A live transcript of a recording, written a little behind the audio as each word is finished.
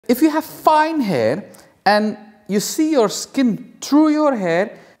If you have fine hair and you see your skin through your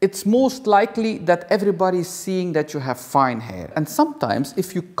hair, it's most likely that everybody is seeing that you have fine hair. And sometimes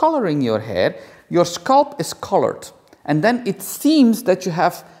if you're coloring your hair, your scalp is colored and then it seems that you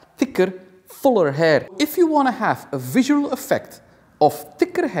have thicker, fuller hair. If you want to have a visual effect of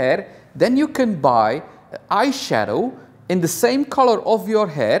thicker hair, then you can buy eyeshadow in the same color of your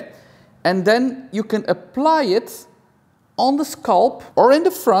hair, and then you can apply it on the scalp or in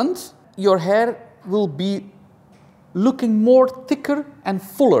the front. Your hair will be looking more thicker and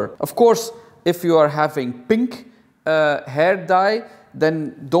fuller. Of course, if you are having pink hair dye,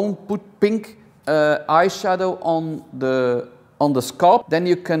 then don't put pink eyeshadow on the scalp. Then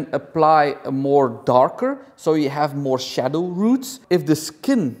you can apply a more darker, so you have more shadow roots. If the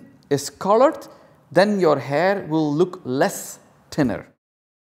skin is colored, then your hair will look less thinner.